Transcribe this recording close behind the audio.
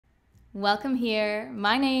Welcome here.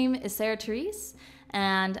 My name is Therese,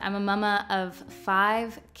 and I'm a mama of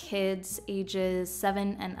 5 kids ages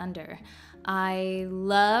 7 and under. I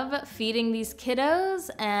love feeding these kiddos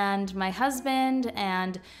and my husband,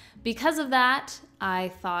 and because of that, I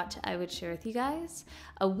thought I would share with you guys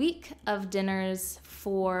a week of dinners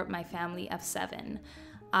for my family of 7.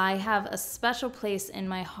 I have a special place in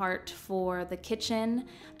my heart for the kitchen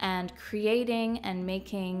and creating and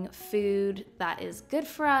making food that is good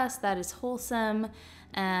for us, that is wholesome,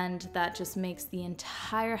 and that just makes the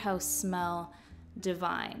entire house smell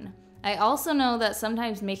divine. I also know that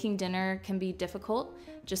sometimes making dinner can be difficult,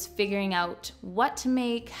 just figuring out what to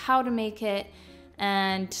make, how to make it,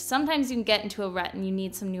 and sometimes you can get into a rut and you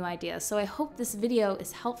need some new ideas. So I hope this video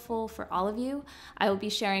is helpful for all of you. I will be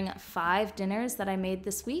sharing 5 dinners that I made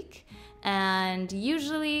this week, and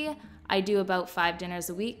usually I do about 5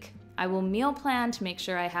 dinners a week. I will meal plan to make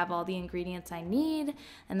sure I have all the ingredients I need,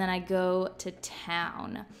 and then I go to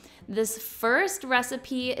town. This first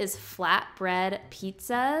recipe is flatbread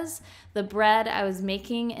pizzas. The bread I was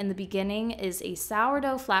making in the beginning is a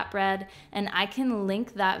sourdough flatbread, and I can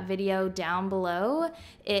link that video down below.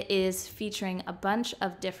 It is featuring a bunch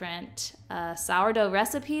of different sourdough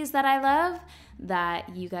recipes that I love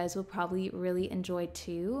that you guys will probably really enjoy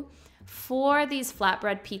too. For these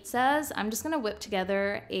flatbread pizzas, I'm just gonna whip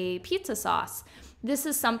together a pizza sauce. This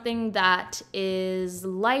is something that is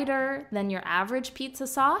lighter than your average pizza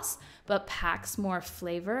sauce, but packs more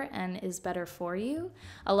flavor and is better for you.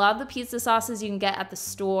 A lot of the pizza sauces you can get at the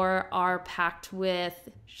store are packed with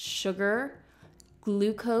sugar,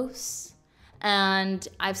 glucose, and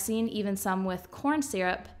I've seen even some with corn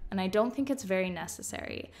syrup, and I don't think it's very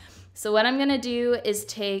necessary. So what I'm gonna do is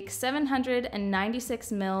take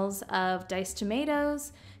 796 mils of diced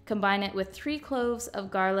tomatoes, combine it with 3 cloves of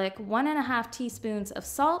garlic, 1.5 teaspoons of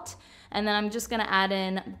salt, and then I'm just gonna add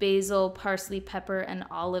in basil, parsley, pepper, and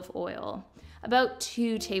olive oil. About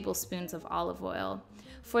 2 tablespoons of olive oil.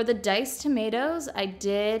 For the diced tomatoes, I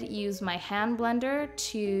did use my hand blender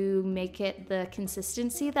to make it the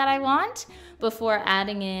consistency that I want before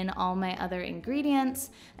adding in all my other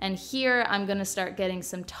ingredients. And here I'm gonna start getting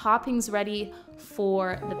some toppings ready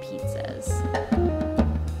for the pizzas.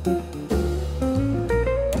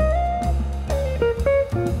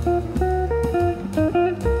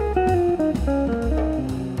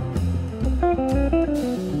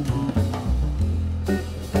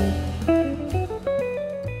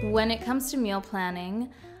 When it comes to meal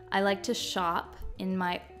planning, I like to shop in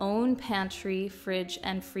my own pantry, fridge,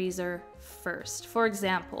 and freezer first. For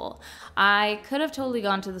example, I could have totally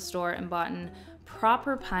gone to the store and bought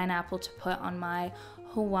proper pineapple to put on my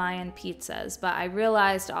Hawaiian pizzas, but I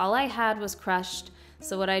realized all I had was crushed,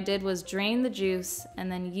 so what I did was drain the juice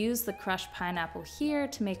and then use the crushed pineapple here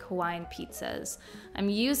to make Hawaiian pizzas. I'm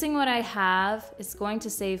using what I have. It's going to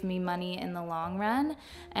save me money in the long run,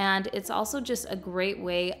 and it's also just a great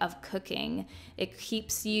way of cooking. It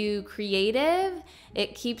keeps you creative,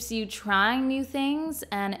 it keeps you trying new things,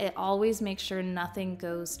 and it always makes sure nothing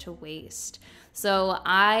goes to waste. So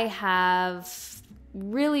I have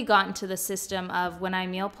really gotten to the system of when I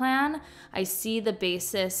meal plan, I see the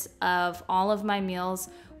basis of all of my meals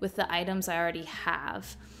with the items I already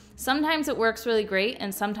have. Sometimes it works really great,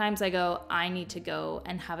 and sometimes I go, I need to go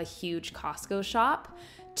and have a huge Costco shop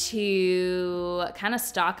to kind of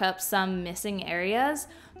stock up some missing areas.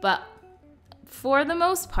 But for the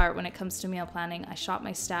most part, when it comes to meal planning, I shop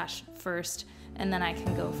my stash first, and then I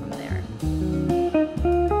can go from there.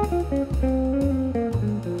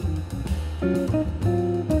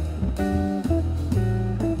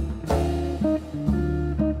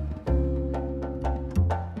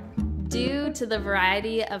 Due to the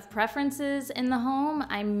variety of preferences in the home,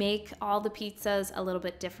 I make all the pizzas a little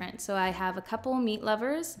bit different. So I have a couple meat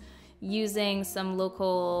lovers using some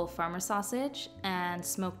local farmer sausage and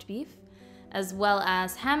smoked beef, as well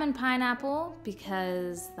as ham and pineapple,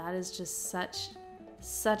 because that is just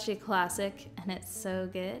such a classic and it's so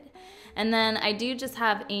good. And then I do just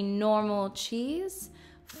have a normal cheese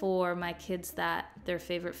for my kids that their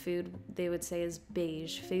favorite food they would say is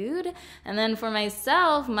beige food. And then for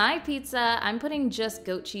myself, my pizza, I'm putting just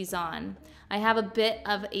goat cheese on. I have a bit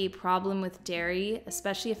of a problem with dairy,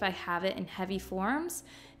 especially if I have it in heavy forms.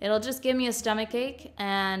 It'll just give me a stomach ache,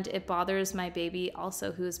 and it bothers my baby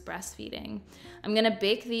also, who is breastfeeding. I'm gonna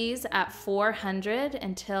bake these at 400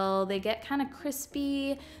 until they get kind of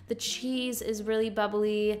crispy. The cheese is really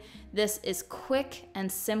bubbly. This is quick and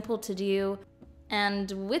simple to do.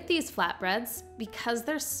 And with these flatbreads, because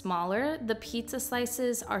they're smaller, the pizza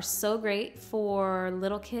slices are so great for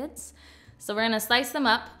little kids. So we're gonna slice them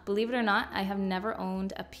up. Believe it or not, I have never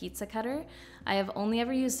owned a pizza cutter. I have only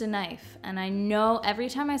ever used a knife. And I know every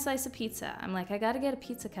time I slice a pizza, I'm like, I gotta get a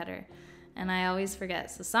pizza cutter. And I always forget.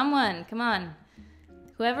 So someone, come on.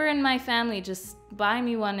 Whoever in my family, just buy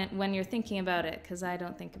me one when you're thinking about it, because I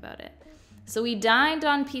don't think about it. So we dined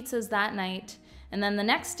on pizzas that night. And then the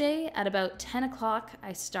next day at about 10 o'clock,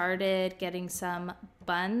 I started getting some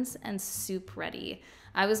buns and soup ready.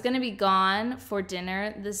 I was gonna be gone for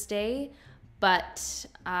dinner this day, but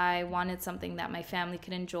I wanted something that my family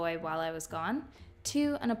could enjoy while I was gone,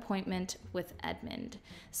 to an appointment with Edmund.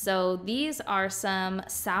 So these are some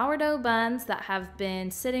sourdough buns that have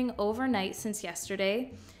been sitting overnight since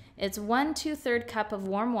yesterday. It's 1 2/3 cup of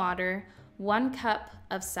warm water, 1 cup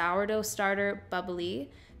of sourdough starter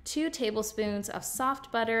bubbly, 2 tablespoons of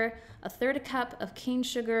soft butter, 1/3 cup of cane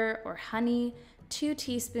sugar or honey, 2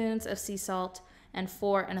 teaspoons of sea salt, and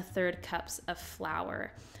 4 1/3 cups of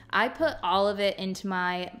flour. I put all of it into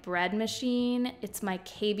my bread machine. It's my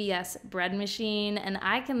KBS bread machine, and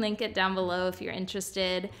I can link it down below if you're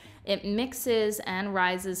interested. It mixes and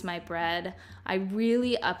rises my bread. I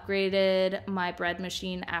really upgraded my bread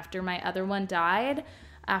machine after my other one died.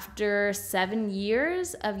 After 7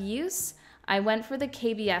 years of use, I went for the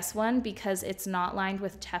KBS one because it's not lined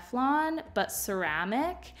with Teflon, but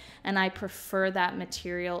ceramic, and I prefer that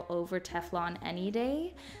material over Teflon any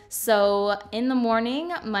day. So in the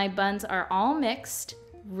morning, my buns are all mixed,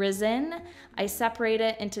 risen. I separate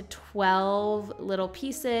it into 12 little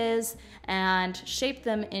pieces and shape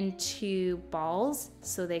them into balls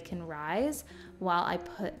so they can rise while I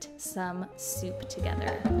put some soup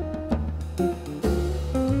together.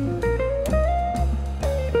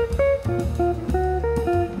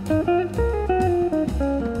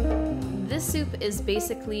 This soup is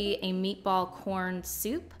basically a meatball corn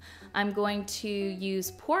soup. I'm going to use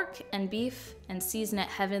pork and beef and season it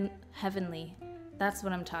heavenly. That's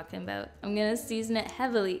what I'm talking about. I'm gonna season it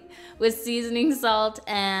heavily with seasoning salt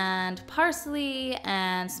and parsley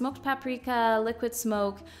and smoked paprika, liquid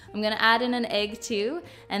smoke. I'm gonna add in an egg too,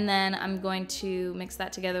 and then I'm going to mix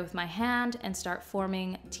that together with my hand and start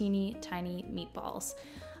forming teeny tiny meatballs.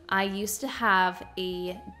 I used to have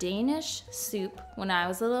a Danish soup when I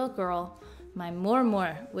was a little girl. My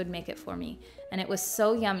mormor would make it for me, and it was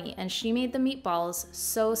so yummy, and she made the meatballs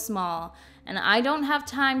so small, and I don't have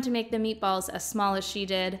time to make the meatballs as small as she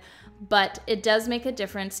did, but it does make a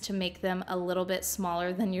difference to make them a little bit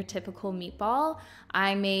smaller than your typical meatball.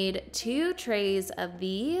 I made 2 trays of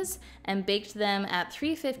these and baked them at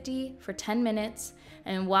 350 for 10 minutes,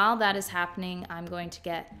 and while that is happening, I'm going to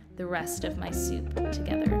get the rest of my soup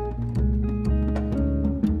together.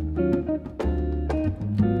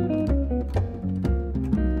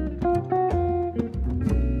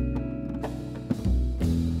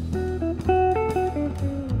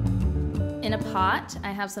 In a pot,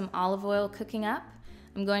 I have some olive oil cooking up.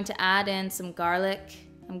 I'm going to add in some garlic.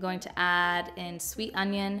 I'm going to add in sweet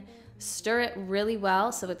onion, stir it really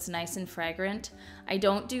well so it's nice and fragrant. I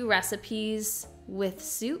don't do recipes with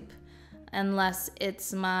soup unless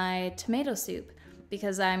it's my tomato soup,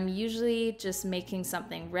 because I'm usually just making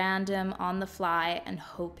something random on the fly and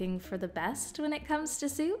hoping for the best when it comes to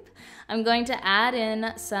soup. I'm going to add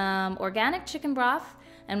in some organic chicken broth,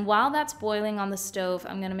 and while that's boiling on the stove,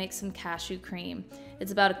 I'm gonna make some cashew cream.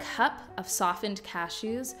 It's about a cup of softened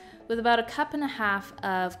cashews with about a cup and a half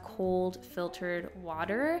of cold filtered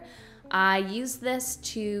water. I use this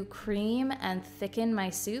to cream and thicken my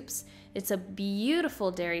soups. It's a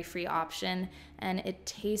beautiful dairy-free option, and it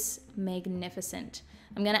tastes magnificent.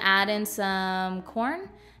 I'm gonna add in some corn,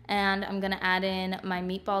 and I'm gonna add in my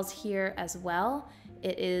meatballs here as well.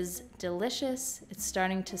 It is delicious. It's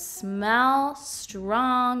starting to smell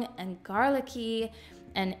strong and garlicky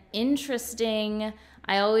and interesting.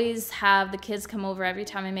 I always have the kids come over every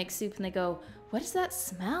time I make soup and they go, "What is that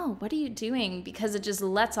smell? What are you doing?" Because it just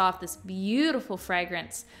lets off this beautiful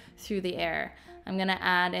fragrance through the air. I'm gonna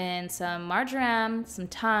add in some marjoram, some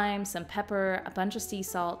thyme, some pepper, a bunch of sea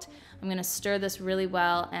salt. I'm gonna stir this really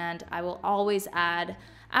well, and I will always add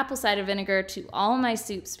apple cider vinegar to all my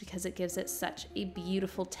soups because it gives it such a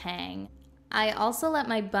beautiful tang. I also let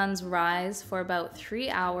my buns rise for about 3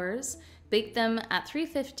 hours, bake them at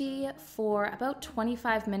 350 for about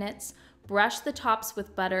 25 minutes, brush the tops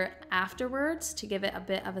with butter afterwards to give it a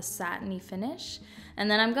bit of a satiny finish, and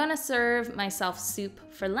then I'm gonna serve myself soup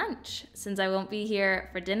for lunch. Since I won't be here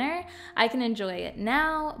for dinner, I can enjoy it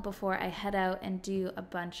now before I head out and do a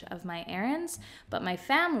bunch of my errands, but my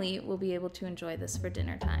family will be able to enjoy this for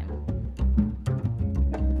dinner time.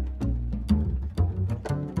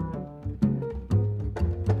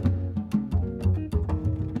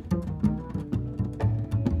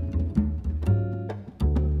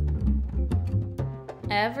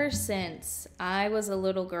 Ever since I was a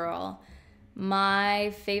little girl,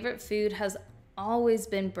 my favorite food has always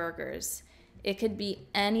been burgers. It could be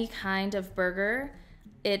any kind of burger.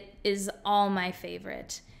 It is all my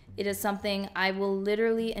favorite. It is something I will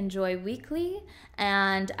literally enjoy weekly,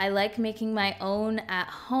 and I like making my own at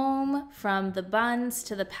home, from the buns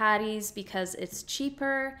to the patties, because it's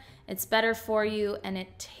cheaper, it's better for you, and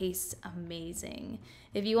it tastes amazing.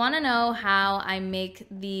 If you want to know how I make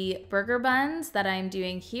the burger buns that I'm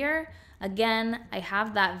doing here, again, I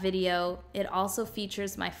have that video. It also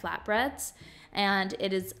features my flatbreads, and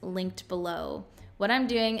it is linked below. What I'm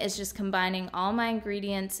doing is just combining all my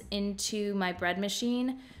ingredients into my bread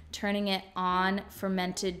machine, turning it on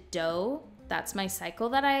fermented dough. That's my cycle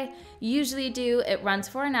that I usually do. It runs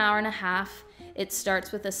for an hour and a half. It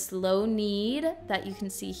starts with a slow knead that you can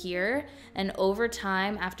see here, and over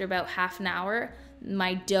time, after about half an hour,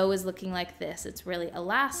 my dough is looking like this. It's really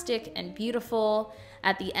elastic and beautiful.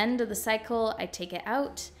 At the end of the cycle, I take it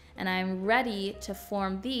out, and I'm ready to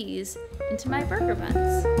form these into my burger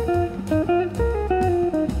buns.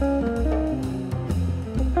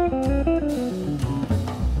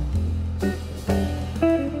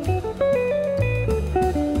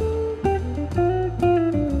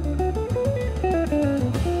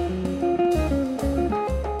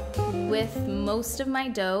 Most of my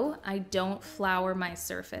dough, I don't flour my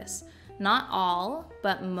surface. Not all,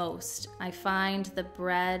 but most. I find the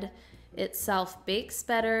bread itself bakes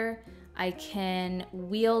better. I can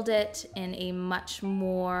wield it in a much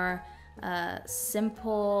more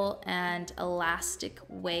simple and elastic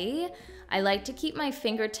way. I like to keep my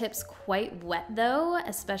fingertips quite wet though,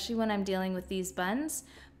 especially when I'm dealing with these buns,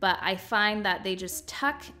 but I find that they just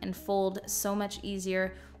tuck and fold so much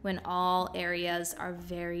easier when all areas are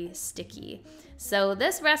very sticky. So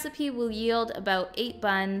this recipe will yield about 8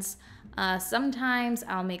 buns. Sometimes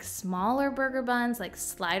I'll make smaller burger buns, like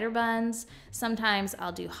slider buns. Sometimes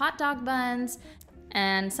I'll do hot dog buns.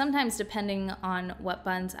 And sometimes, depending on what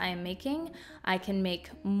buns I am making, I can make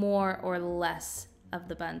more or less of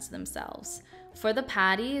the buns themselves. For the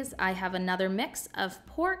patties, I have another mix of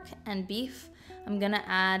pork and beef. I'm gonna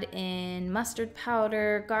add in mustard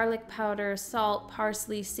powder, garlic powder, salt,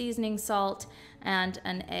 parsley, seasoning salt, and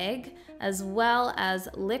an egg, as well as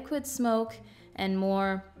liquid smoke and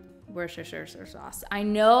more Worcestershire sauce. I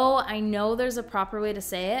know there's a proper way to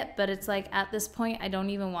say it, but it's like at this point, I don't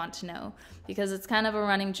even want to know, because it's kind of a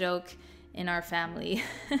running joke in our family.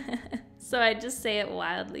 So I just say it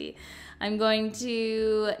wildly. I'm going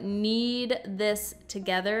to knead this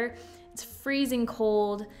together. It's freezing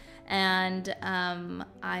cold, and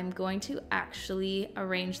I'm going to actually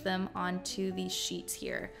arrange them onto these sheets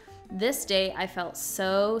here. This day I felt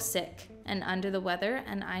so sick and under the weather,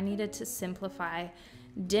 and I needed to simplify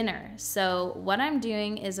dinner. So what I'm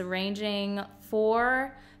doing is arranging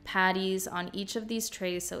 4 patties on each of these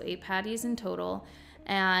trays, so 8 patties in total,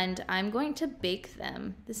 and I'm going to bake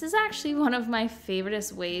them. This is actually one of my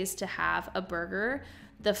favorite ways to have a burger.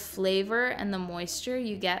 The flavor and the moisture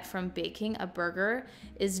you get from baking a burger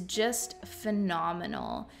is just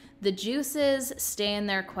phenomenal. The juices stay in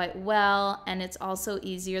there quite well, and it's also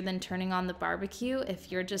easier than turning on the barbecue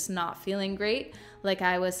if you're just not feeling great like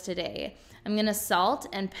I was today. I'm gonna salt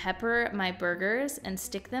and pepper my burgers and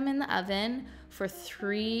stick them in the oven for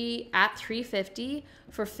 350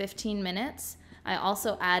 for 15 minutes. I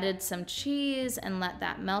also added some cheese and let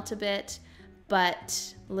that melt a bit,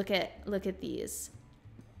 but look at these.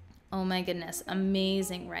 Oh my goodness,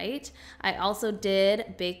 amazing, right? I also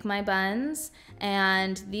did bake my buns,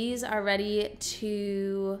 and these are ready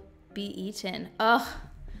to be eaten. Oh,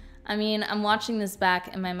 I mean, I'm watching this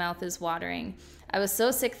back and my mouth is watering. I was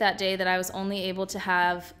so sick that day that I was only able to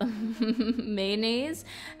have mayonnaise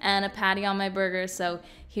and a patty on my burger, so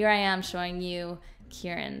here I am showing you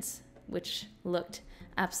Kieran's, which looked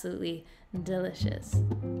absolutely delicious.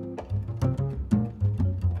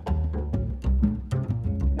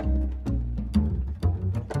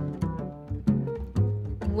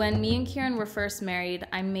 When me and Kieran were first married,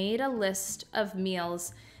 I made a list of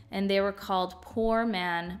meals, and they were called poor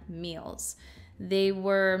man meals. They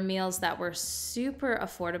were meals that were super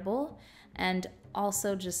affordable and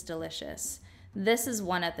also just delicious. This is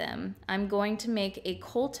one of them. I'm going to make a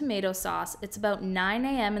cold tomato sauce. It's about 9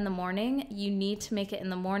 a.m. in the morning. You need to make it in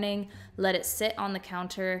the morning, let it sit on the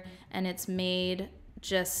counter, and it's made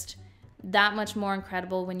just that much more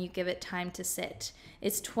incredible when you give it time to sit.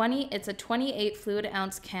 It's a 28 fluid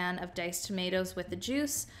ounce can of diced tomatoes with the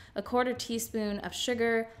juice, a 1/4 teaspoon of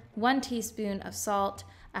sugar, 1 teaspoon of salt,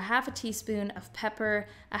 a half a teaspoon of pepper,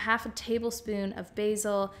 a half a tablespoon of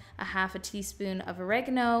basil, a half a teaspoon of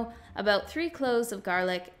oregano, about 3 cloves of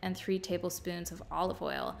garlic, and 3 tablespoons of olive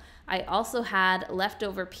oil. I also had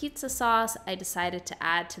leftover pizza sauce I decided to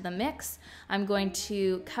add to the mix. I'm going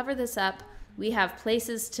to cover this up. We have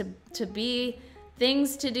places to be,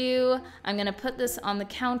 things to do. I'm gonna put this on the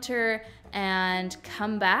counter and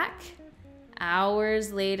come back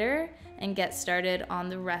hours later and get started on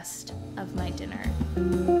the rest of my dinner.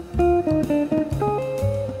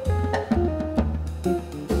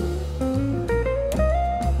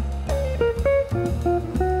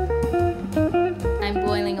 I'm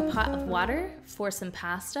boiling a pot of water for some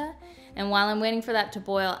pasta, and while I'm waiting for that to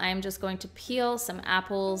boil, I'm just going to peel some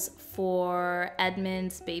apples for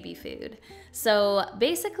Edmund's baby food. So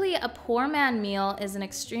basically, a poor man meal is an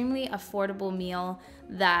extremely affordable meal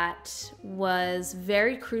that was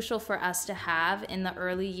very crucial for us to have in the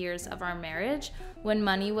early years of our marriage when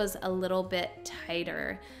money was a little bit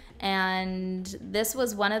tighter. And this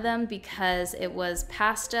was one of them because it was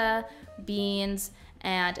pasta, beans,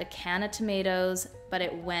 and a can of tomatoes, but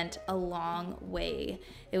it went a long way.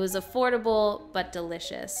 It was affordable but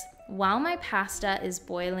delicious. While my pasta is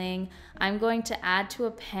boiling, I'm going to add to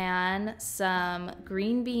a pan some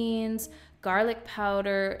green beans, garlic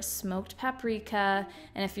powder, smoked paprika,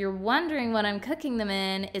 and if you're wondering what I'm cooking them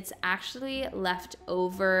in, it's actually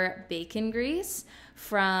leftover bacon grease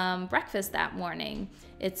from breakfast that morning.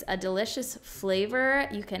 It's a delicious flavor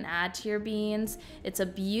you can add to your beans. It's a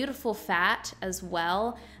beautiful fat as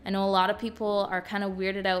well. I know a lot of people are kind of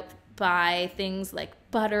weirded out by things like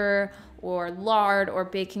butter or lard or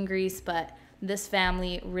bacon grease, but this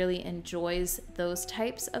family really enjoys those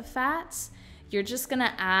types of fats. You're just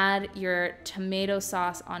gonna add your tomato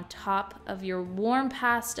sauce on top of your warm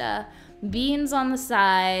pasta, beans on the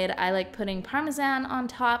side. I like putting Parmesan on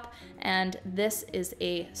top, and this is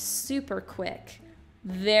a super quick,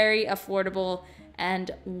 very affordable,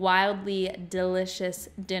 and wildly delicious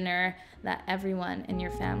dinner that everyone in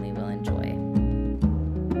your family will enjoy.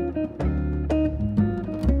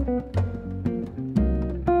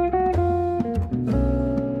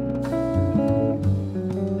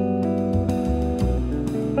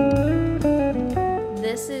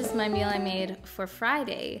 This is my meal I made for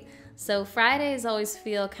Friday. So Fridays always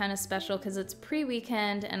feel kind of special because it's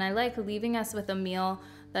pre-weekend, and I like leaving us with a meal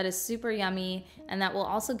that is super yummy and that will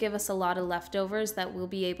also give us a lot of leftovers that we'll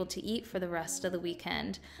be able to eat for the rest of the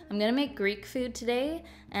weekend. I'm gonna make Greek food today,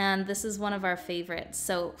 and this is one of our favorites.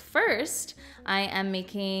 So first, I am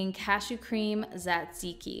making cashew cream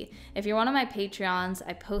tzatziki. If you're one of my Patreons,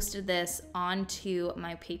 I posted this onto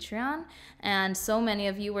my Patreon, and so many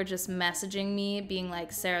of you were just messaging me being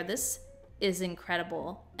like, Sarah, this is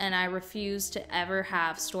incredible, and I refuse to ever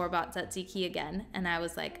have store-bought tzatziki again. And I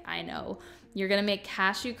was like, I know. You're gonna make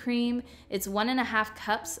cashew cream. It's 1.5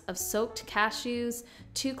 cups of soaked cashews,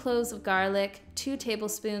 2 cloves of garlic, 2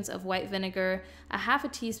 tablespoons of white vinegar, a half a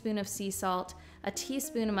teaspoon of sea salt, a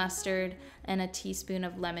teaspoon of mustard, and a teaspoon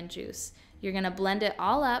of lemon juice. You're gonna blend it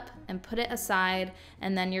all up and put it aside,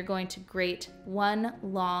 and then you're going to grate 1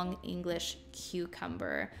 long English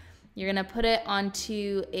cucumber. You're gonna put it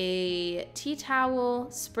onto a tea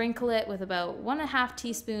towel, sprinkle it with about 1.5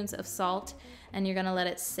 teaspoons of salt, and you're gonna let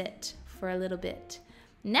it sit for a little bit.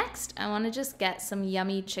 Next, I wanna just get some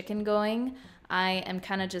yummy chicken going. I am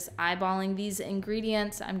kind of just eyeballing these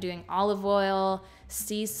ingredients. I'm doing olive oil,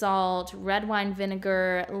 sea salt, red wine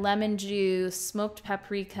vinegar, lemon juice, smoked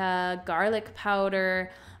paprika, garlic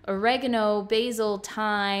powder, oregano, basil,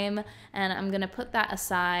 thyme, and I'm gonna put that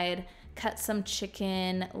aside. Cut some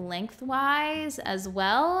chicken lengthwise as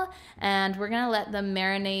well, and we're gonna let them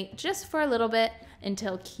marinate just for a little bit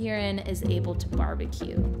until Kieran is able to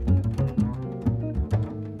barbecue.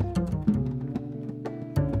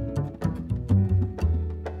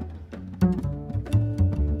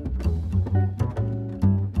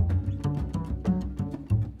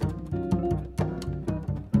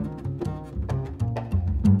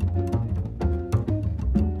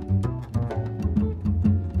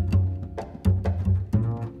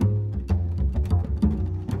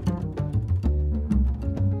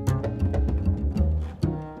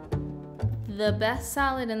 The best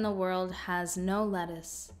salad in the world has no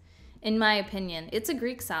lettuce. In my opinion, it's a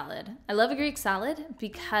Greek salad. I love a Greek salad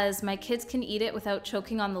because my kids can eat it without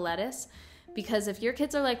choking on the lettuce, because if your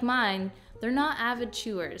kids are like mine, they're not avid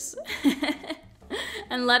chewers.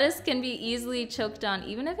 And lettuce can be easily choked on,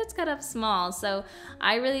 even if it's cut up small. So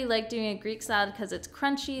I really like doing a Greek salad because it's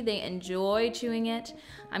crunchy, they enjoy chewing it.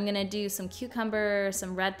 I'm gonna do some cucumber,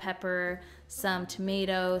 some red pepper, some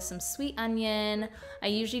tomato, some sweet onion. I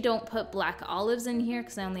usually don't put black olives in here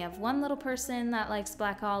because I only have one little person that likes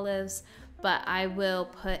black olives, but I will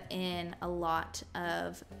put in a lot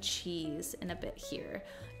of cheese in a bit here.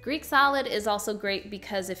 Greek salad is also great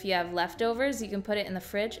because if you have leftovers, you can put it in the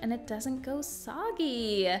fridge and it doesn't go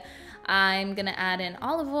soggy. I'm gonna add in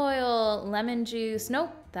olive oil, lemon juice,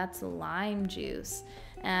 nope, that's lime juice,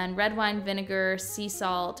 and red wine vinegar, sea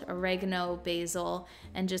salt, oregano, basil,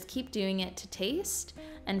 and just keep doing it to taste.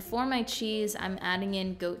 And for my cheese, I'm adding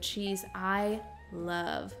in goat cheese. I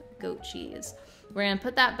love goat cheese. We're gonna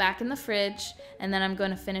put that back in the fridge, and then I'm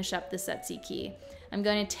gonna finish up the tzatziki. I'm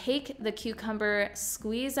going to take the cucumber,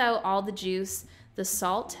 squeeze out all the juice. The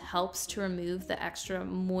salt helps to remove the extra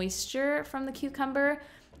moisture from the cucumber.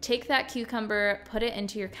 Take that cucumber, put it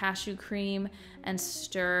into your cashew cream, and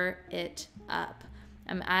stir it up.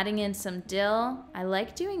 I'm adding in some dill. I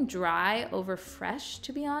like doing dry over fresh,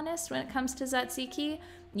 to be honest, when it comes to tzatziki.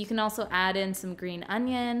 You can also add in some green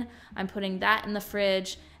onion. I'm putting that in the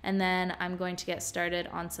fridge, and then I'm going to get started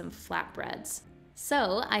on some flatbreads.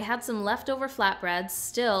 So I had some leftover flatbreads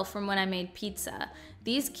still from when I made pizza.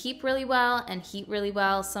 These keep really well and heat really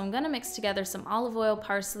well, so I'm gonna mix together some olive oil,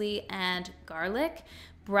 parsley, and garlic,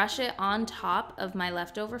 brush it on top of my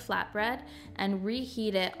leftover flatbread, and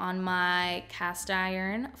reheat it on my cast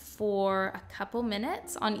iron for a couple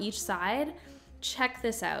minutes on each side. Check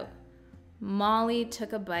this out. Molly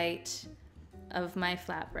took a bite of my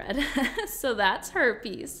flatbread. So that's her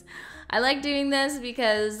piece. I like doing this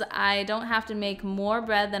because I don't have to make more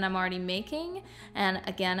bread than I'm already making. And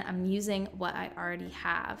again, I'm using what I already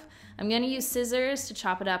have. I'm gonna use scissors to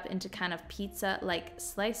chop it up into kind of pizza-like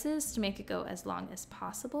slices to make it go as long as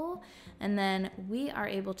possible. And then we are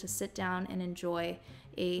able to sit down and enjoy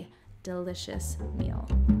a delicious meal.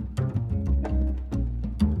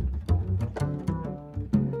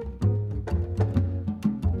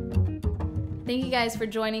 Thank you guys for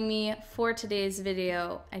joining me for today's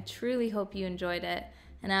video. I truly hope you enjoyed it,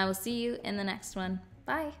 and I will see you in the next one.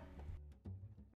 Bye.